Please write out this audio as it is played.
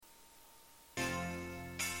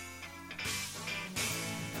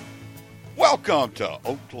Welcome to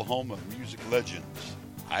Oklahoma Music Legends.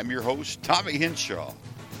 I'm your host, Tommy Henshaw.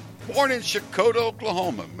 Born in Chakotah,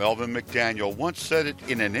 Oklahoma, Melvin McDaniel once said it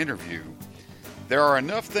in an interview, "There are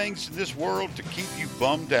enough things in this world to keep you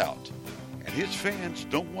bummed out." And his fans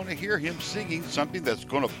don't want to hear him singing something that's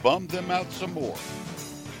going to bum them out some more.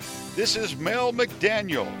 This is Mel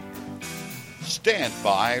McDaniel. Stand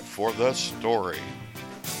by for the story.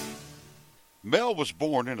 Mel was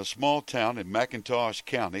born in a small town in McIntosh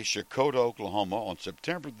County, Chakotah, Oklahoma, on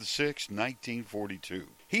September the 6th, 1942.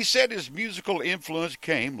 He said his musical influence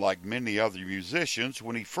came, like many other musicians,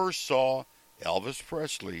 when he first saw Elvis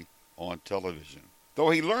Presley on television.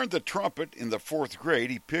 Though he learned the trumpet in the 4th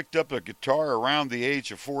grade, he picked up a guitar around the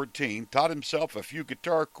age of 14, taught himself a few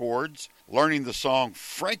guitar chords, learning the song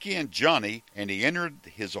Frankie and Johnny, and he entered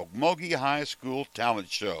his Okmulgee High School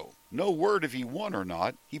talent show. No word if he won or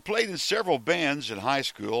not. He played in several bands in high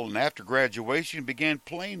school, and after graduation began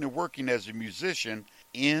playing and working as a musician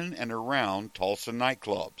in and around Tulsa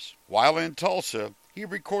nightclubs. While in Tulsa, he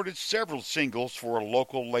recorded several singles for a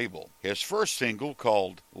local label. His first single,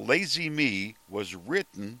 called Lazy Me, was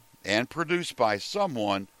written and produced by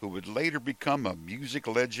someone who would later become a music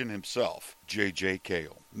legend himself, J.J.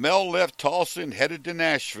 Cale. Mel left Tulsa and headed to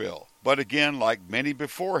Nashville, but again, like many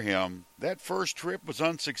before him, that first trip was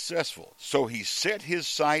unsuccessful, so he set his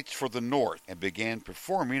sights for the north and began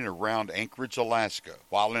performing around Anchorage, Alaska.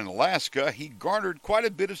 While in Alaska, he garnered quite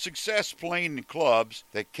a bit of success playing in clubs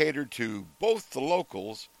that catered to both the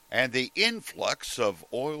locals and the influx of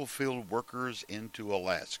oil field workers into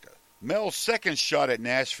Alaska. Mel's second shot at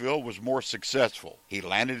Nashville was more successful. He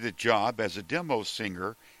landed a job as a demo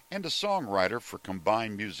singer and a songwriter for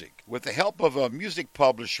Combined Music. With the help of a music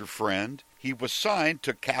publisher friend, he was signed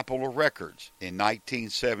to Capitol Records. In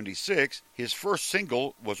 1976, his first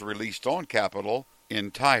single was released on Capitol,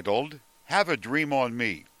 entitled Have a Dream on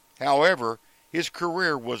Me. However, his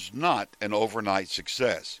career was not an overnight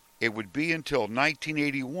success. It would be until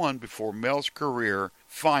 1981 before Mel's career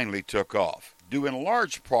finally took off, due in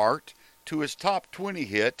large part to his top 20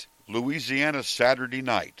 hit, Louisiana Saturday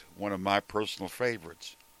Night, one of my personal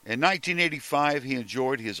favorites. In 1985, he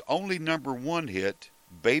enjoyed his only number one hit,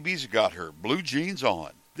 Baby's Got Her Blue Jeans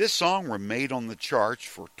On. This song remained on the charts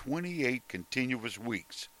for 28 continuous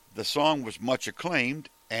weeks. The song was much acclaimed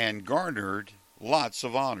and garnered lots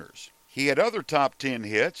of honors. He had other top 10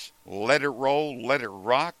 hits, Let It Roll, Let It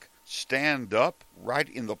Rock, Stand Up, Right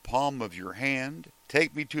in the Palm of Your Hand,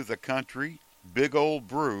 Take Me to the Country, Big Old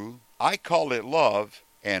Brew, I Call It Love,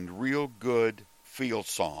 and Real Good Field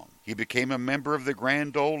Song. He became a member of the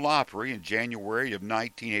Grand Ole Opry in January of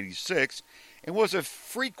 1986 and was a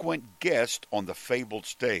frequent guest on the fabled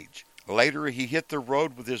stage. Later, he hit the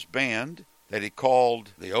road with his band that he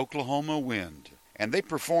called the Oklahoma Wind, and they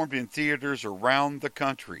performed in theaters around the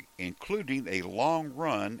country, including a long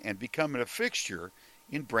run and becoming a fixture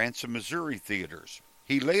in Branson, Missouri theaters.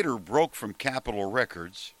 He later broke from Capitol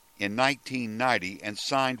Records in 1990 and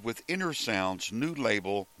signed with Inner Sound's new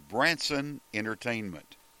label, Branson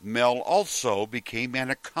Entertainment. Mel also became an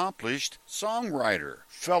accomplished songwriter.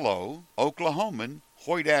 Fellow Oklahoman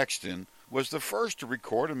Hoyt Axton was the first to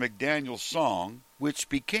record a McDaniel song, which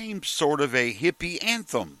became sort of a hippie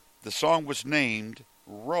anthem. The song was named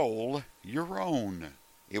Roll Your Own.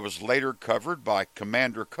 It was later covered by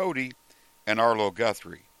Commander Cody and Arlo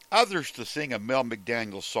Guthrie. Others to sing a Mel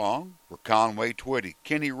McDaniel song were Conway Twitty,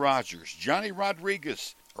 Kenny Rogers, Johnny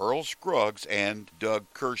Rodriguez, Earl Scruggs, and Doug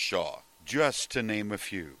Kershaw, just to name a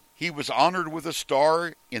few. He was honored with a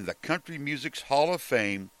star in the Country Music's Hall of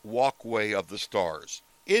Fame Walkway of the Stars.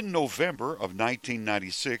 In November of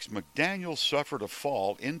 1996, McDaniel suffered a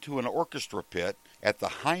fall into an orchestra pit at the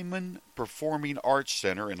Hyman Performing Arts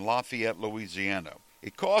Center in Lafayette, Louisiana.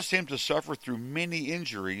 It caused him to suffer through many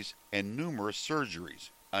injuries and numerous surgeries.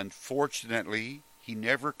 Unfortunately, he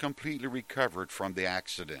never completely recovered from the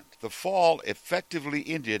accident. The fall effectively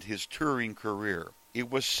ended his touring career. It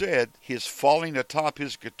was said his falling atop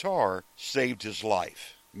his guitar saved his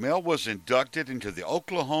life. Mel was inducted into the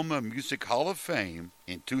Oklahoma Music Hall of Fame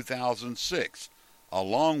in 2006,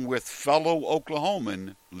 along with fellow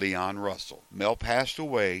Oklahoman Leon Russell. Mel passed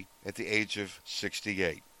away at the age of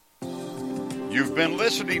 68. You've been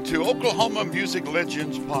listening to Oklahoma Music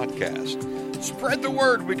Legends Podcast. Spread the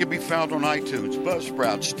word. We can be found on iTunes,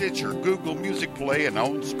 Buzzsprout, Stitcher, Google Music Play, and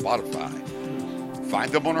on Spotify.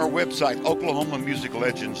 Find them on our website,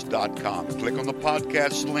 oklahomamusiclegends.com. Click on the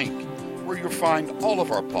podcast link where you'll find all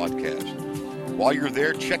of our podcasts. While you're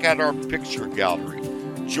there, check out our picture gallery.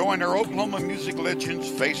 Join our Oklahoma Music Legends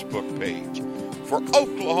Facebook page. For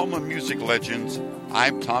Oklahoma Music Legends,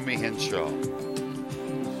 I'm Tommy Henshaw.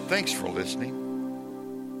 Thanks for listening.